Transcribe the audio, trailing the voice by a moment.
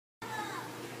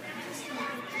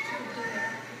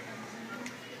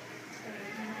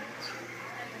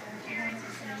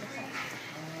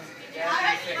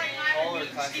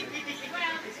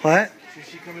What? Should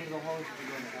she come into the hall or should we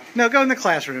go in the classroom? No, go in the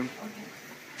classroom.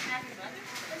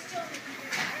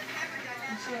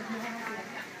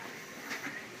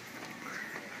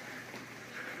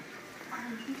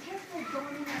 Be careful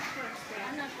going in there first.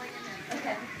 I'm not going in there.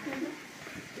 Okay.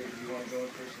 Do you want to go in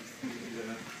first? Oh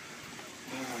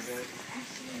my God.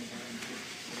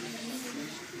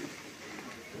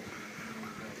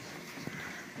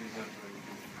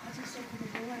 I'll just open the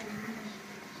door and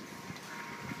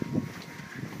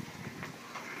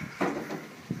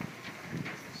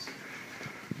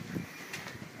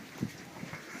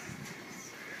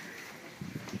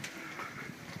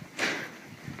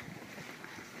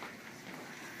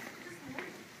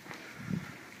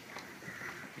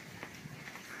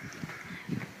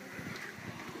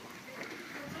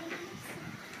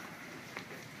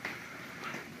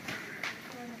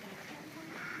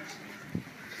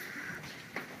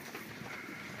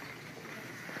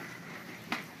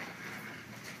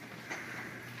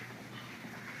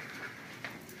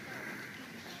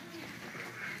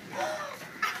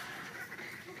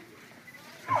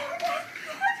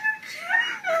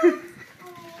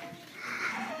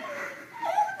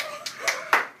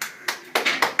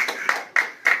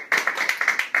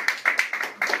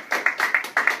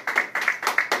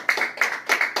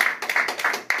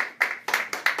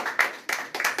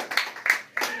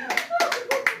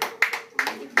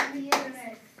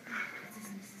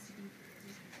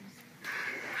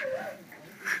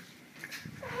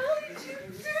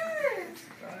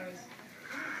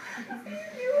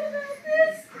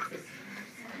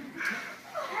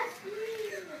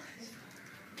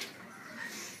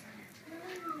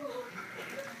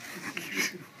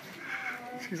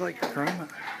She's like your grandma.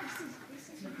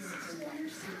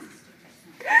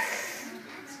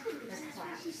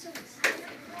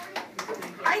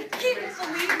 I can't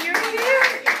believe you're here.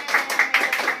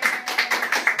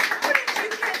 How did you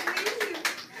get leave?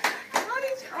 How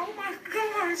did you? Oh my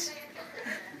gosh.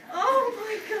 Oh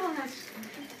my gosh.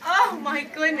 Oh my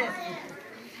goodness.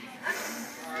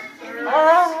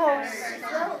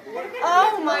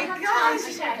 Oh my gosh.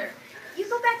 you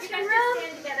go back to your room.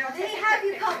 They have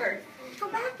you covered. Go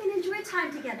back and enjoy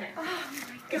time together. Oh my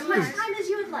As gosh. much time as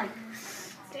you would like.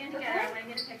 Stand together, I'm going to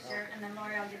get a picture, and then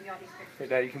Lori, I'll give you all these pictures. Hey,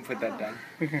 Dad, you can put that down.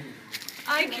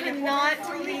 I cannot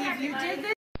believe you did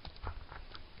this.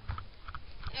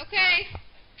 Okay.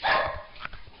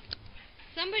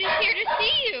 Somebody's here to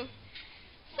see you.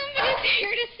 Somebody's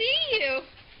here to see you.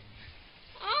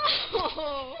 Oh.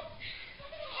 Oh.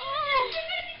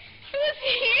 Who's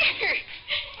here?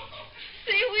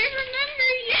 Say we remember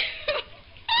you.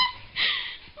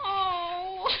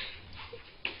 Oh.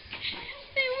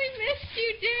 Say we missed you,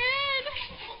 Dad.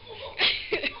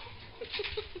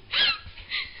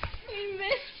 We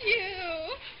missed you.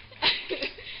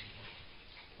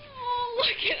 Oh,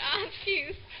 look at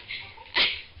Auntie.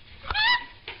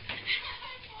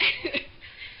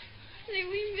 Say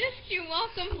we missed you.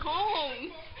 Welcome home.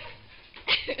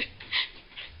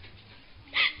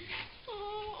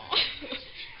 Oh.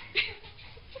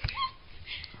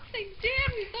 Say, Dad,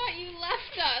 we thought you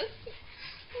left us.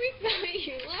 We thought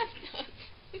you left us.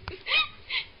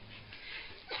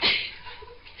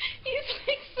 He's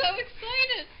like so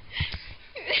excited.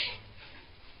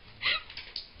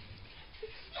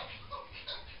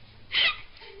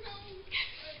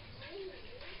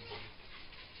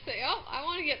 Say, oh, I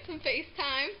want to get some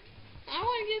FaceTime. I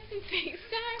want to get some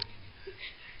FaceTime.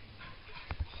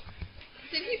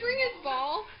 Did he bring his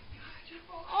ball?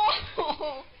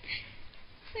 Oh.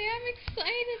 Say, I'm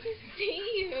excited to see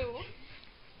you.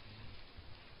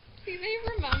 See, they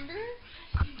remember.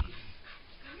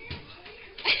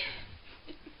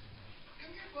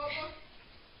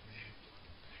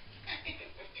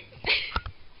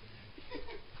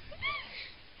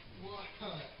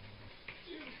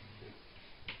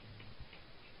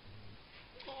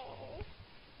 Oh.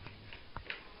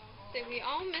 Say, we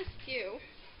all missed you.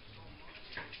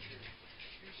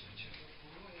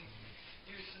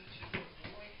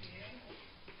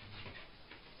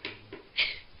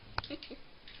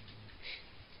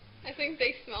 I think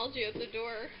they smelled you at the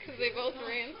door because they both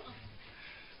ran.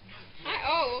 Hi.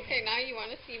 Oh, okay. Now you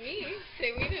want to see me?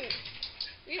 Say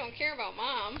we don't care about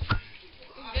Mom.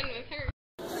 We've been with her.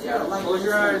 Close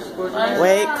your eyes. Close your eyes.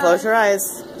 Wait, close your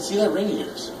eyes. See that ring of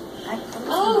yours?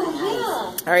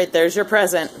 Oh, All right, there's your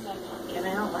present. yeah. Can I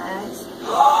help my eyes?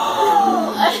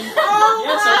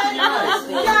 Yes,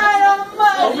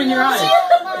 open your eyes.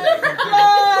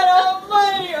 God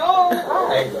almighty.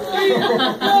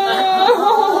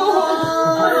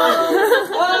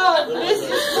 Oh, this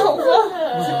is so fun.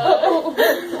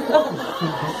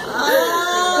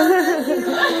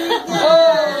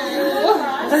 Oh.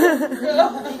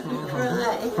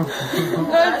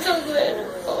 I'm so glad you're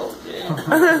okay.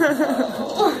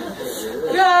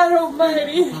 God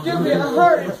almighty, give me a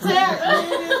heart attack.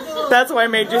 That's why I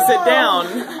made you sit down.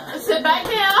 Sit back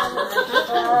down.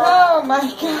 Oh my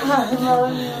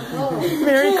God.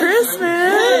 Merry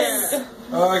Christmas.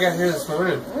 Oh, I got here this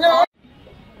morning. No.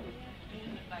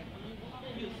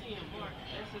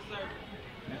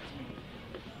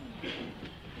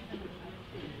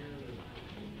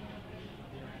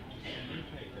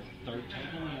 Third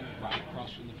table in, right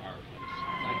across from the fireplace.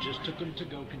 I just took them to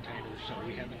go containers, so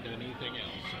we haven't done anything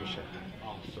else. For sure.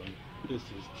 Awesome. This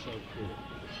is so cool.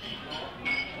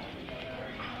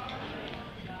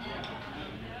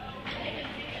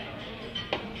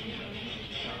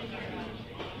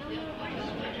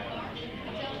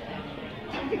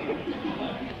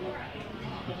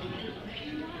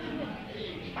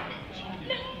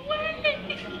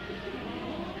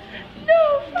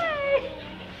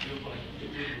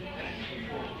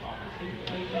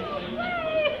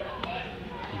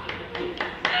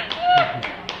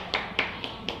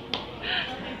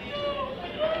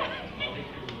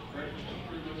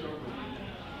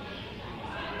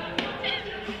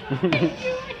 We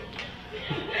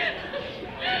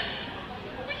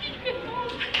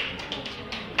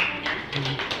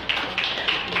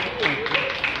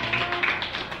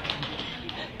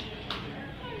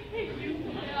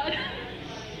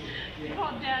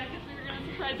called Dad because we were going to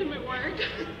surprise him at work.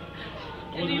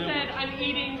 And he said, I'm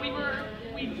eating. We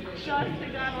just got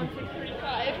on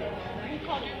 6:45. We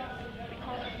called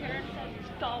our parents and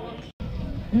stall them.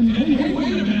 Hey,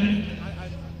 wait a minute.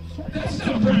 That's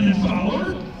not Brandon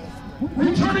Fowler.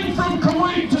 Returning from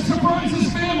Kuwait to surprise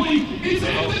his family is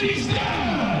Anthony's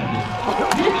dad.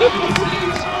 United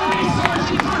States Army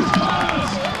Sergeant First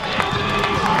Class.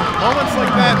 Moments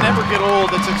like that never get old.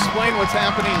 Let's explain what's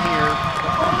happening here.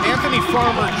 Anthony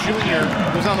Farmer Jr.,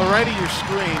 who's on the right of your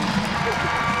screen,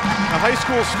 a high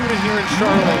school student here in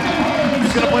Charlotte.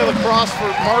 He's going to play lacrosse for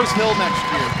Mars Hill next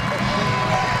year.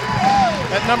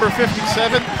 At number 57,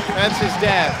 that's his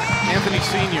dad, Anthony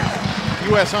Sr.,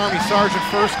 US Army Sergeant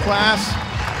First Class,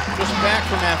 just back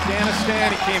from Afghanistan.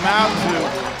 He came out to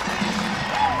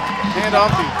hand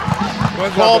off the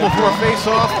ball before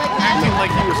face-off, acting like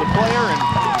he was a player, and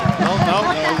no,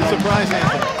 surprise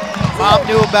Anthony. Mom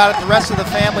knew about it, the rest of the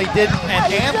family didn't,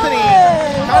 and Anthony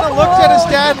kind of looked at his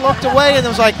dad and looked away and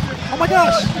was like, oh my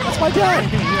gosh, that's my dad.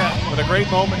 Yeah, but a great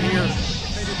moment here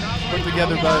put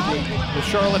together by the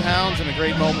Charlotte Hounds, and a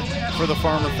great moment for the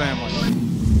Farmer family.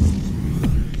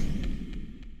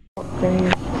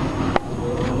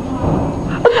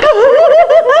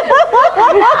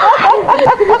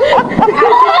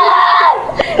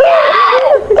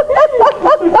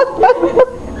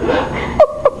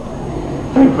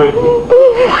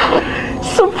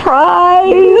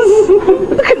 Surprise!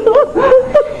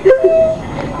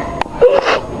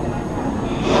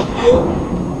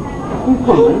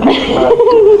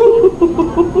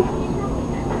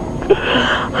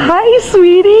 Hi,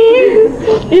 sweetie.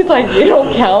 He's like, you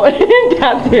don't count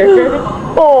down here.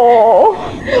 Oh.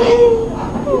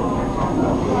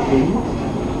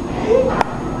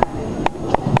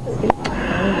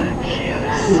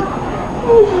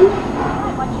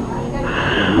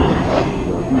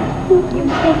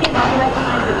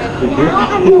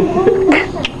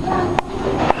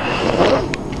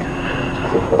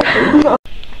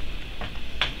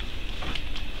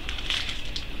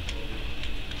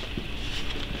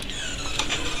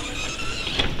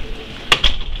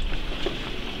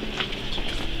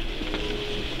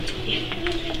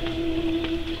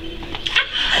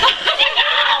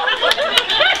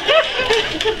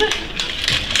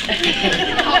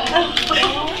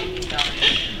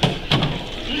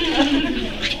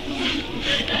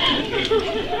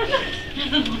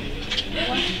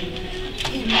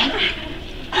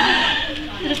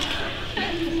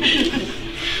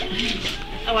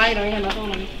 Oh, I don't have my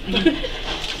phone on me.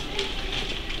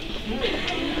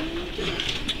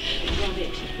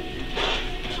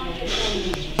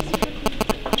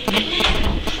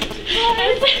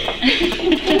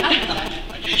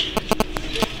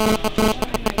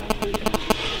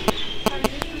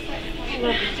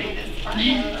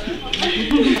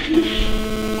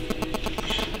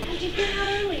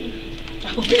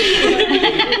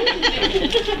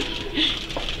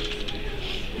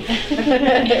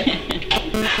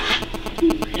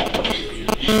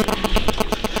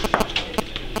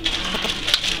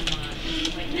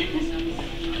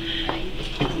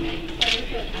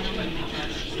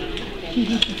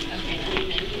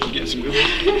 Get some good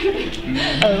ones.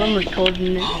 Oh, I'm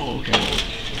recording it. Oh, okay.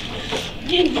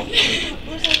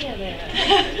 Where's Olivia there?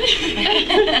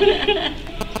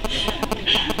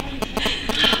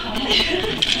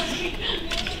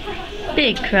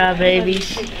 Big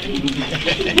crybabies.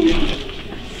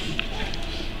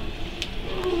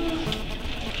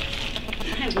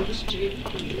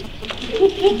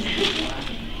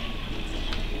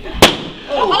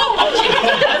 Well,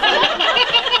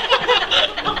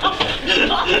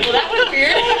 that was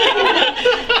weird.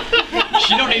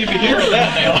 She don't need to be hearing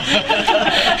that now.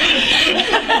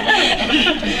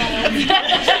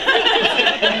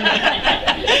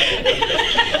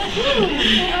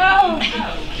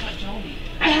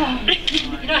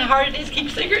 You know how hard it is to keep a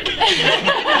secret?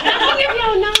 How long have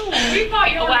y'all known? We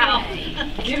thought you were Wow.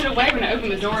 give it away when I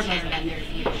opened the door. She's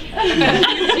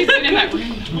been in that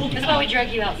room. That's why we drug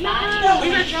you outside. No, we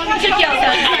were trying to took you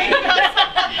outside.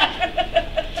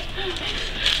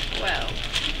 Well,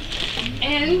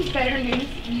 and better news,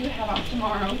 you have off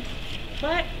tomorrow.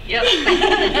 What? Yep.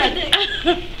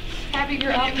 Happy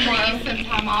you're off tomorrow. Some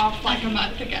time off like a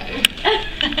month ago.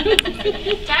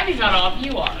 Tabby's not off,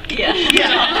 you are. Yeah. She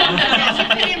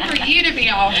put in for you to be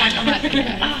off like a month ago.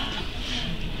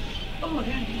 Oh my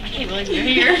God. I can't believe you're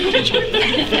here.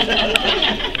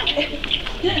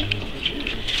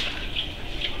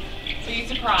 So you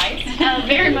surprised?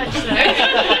 Very much so.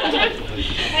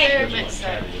 Very much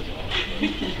so.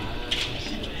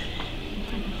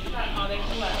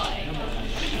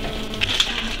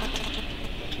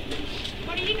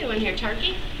 What are you doing here,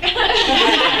 Turkey? I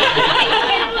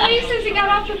can't believe since he got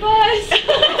off the bus.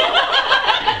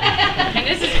 And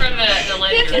this is from the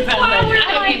legend. This is why we're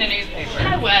That'll be like, in the newspaper.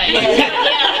 no way.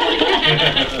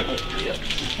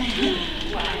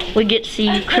 We get to see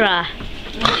you cry.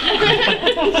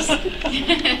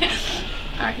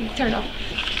 Alright, you turn off.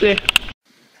 Yeah.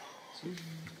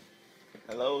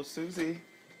 Hello, Susie.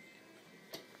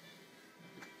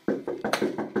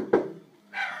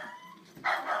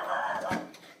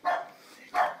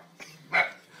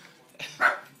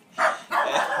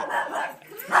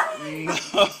 No.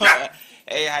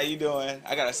 Hey, how you doing?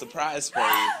 I got a surprise for you.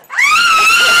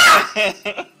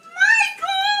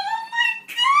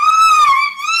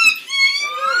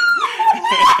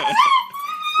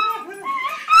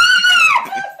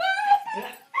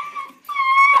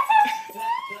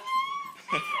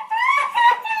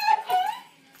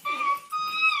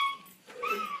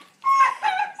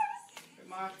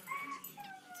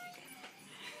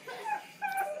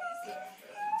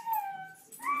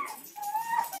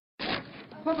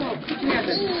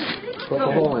 Poke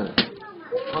a hole in it.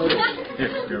 Here,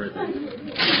 go right there.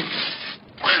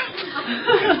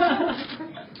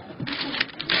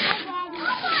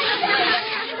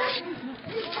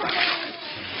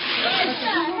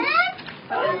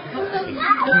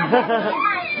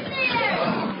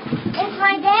 It's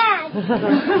my dad.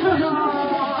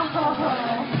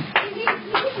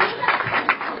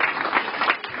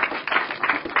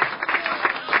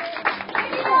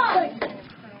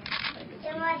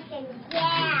 You're watching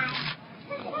Dad.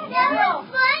 That was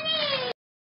funny.